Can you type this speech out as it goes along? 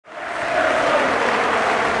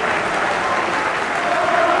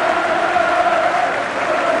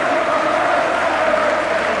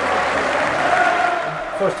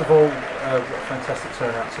of all, what a fantastic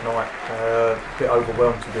turnout tonight. A bit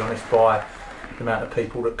overwhelmed, to be honest, by the amount of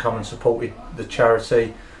people that come and supported the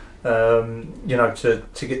charity. You know, to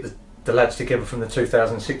get the lads together from the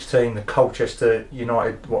 2016, the Colchester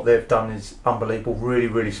United, what they've done is unbelievable.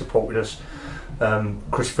 Really supported us.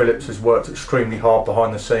 Chris Phillips has worked extremely hard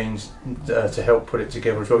behind the scenes to help put it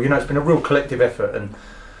together as well. You know, it's been a real collective effort, and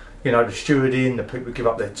you know, the stewarding, the people who give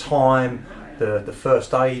up their time, the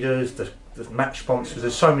first aiders, the match sponsors.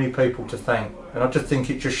 There's so many people to thank, and I just think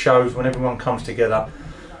it just shows when everyone comes together.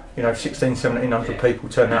 You know, 1,1700 people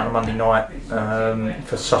turn out on a Monday night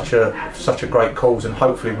for such a great cause, and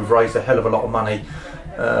hopefully we've raised a hell of a lot of money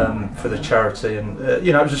for the charity. And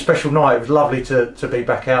you know, it was a special night. It was lovely to be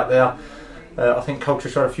back out there. I think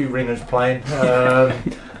Colchester had a few ringers playing, a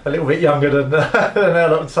little bit younger than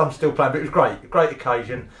now, and some still playing. But it was a great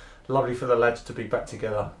occasion. Lovely for the lads to be back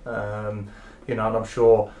together. You know, and I'm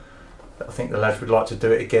sure, I think the lads would like to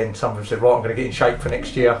do it again. Some of them said, right, I'm going to get in shape for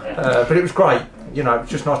next year. But it was great. You know, it was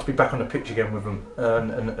just nice to be back on the pitch again with them,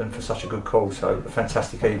 and for such a good cause. So a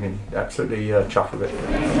fantastic evening. Absolutely chuffed with it.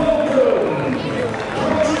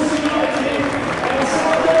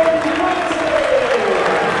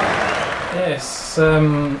 Yes,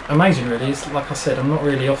 amazing really. It's, like I said, I'm not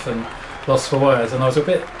really often lost for words, and I was a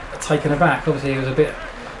bit taken aback. Obviously it was a bit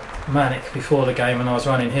manic before the game, and I was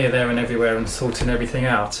running here, there and everywhere and sorting everything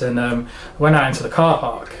out, and went out into the car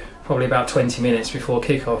park probably about 20 minutes before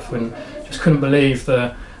kick-off, and just couldn't believe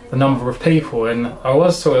the number of people, and I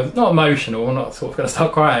was sort of not emotional, I'm not sort of going to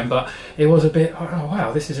start crying, but it was a bit, oh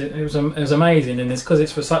wow, this is it. It was amazing, and it's because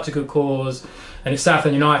it's for such a good cause, and it's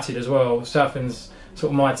Southend United as well. Southend's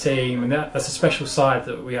sort of my team, and that's a special side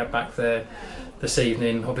that we had back there this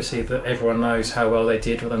evening. Obviously that everyone knows how well they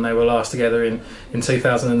did when they were last together in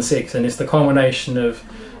 2006, and it's the culmination of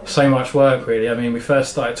so much work really. I mean, we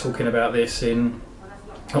first started talking about this in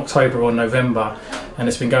October or November, and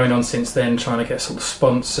it's been going on since then, trying to get sort of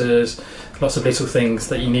sponsors, lots of little things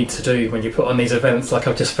that you need to do when you put on these events, like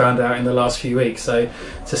I've just found out in the last few weeks. So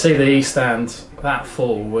to see the East Stand that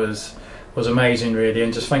full was amazing really,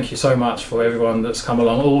 and just thank you so much for everyone that's come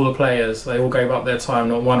along. All the players, they all gave up their time,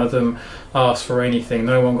 not one of them asked for anything,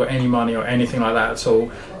 no one got any money or anything like that at all.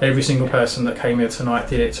 Every single person that came here tonight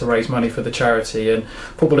did it to raise money for the charity, and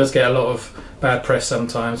footballers get a lot of bad press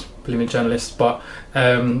sometimes, believe journalists, but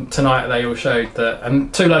tonight they all showed that,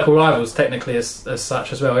 and two local rivals technically as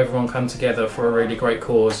such as well, everyone come together for a really great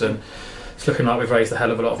cause, and it's looking like we've raised a hell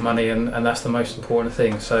of a lot of money, and that's the most important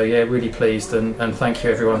thing. So yeah, really pleased, and thank you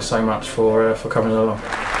everyone so much for coming along.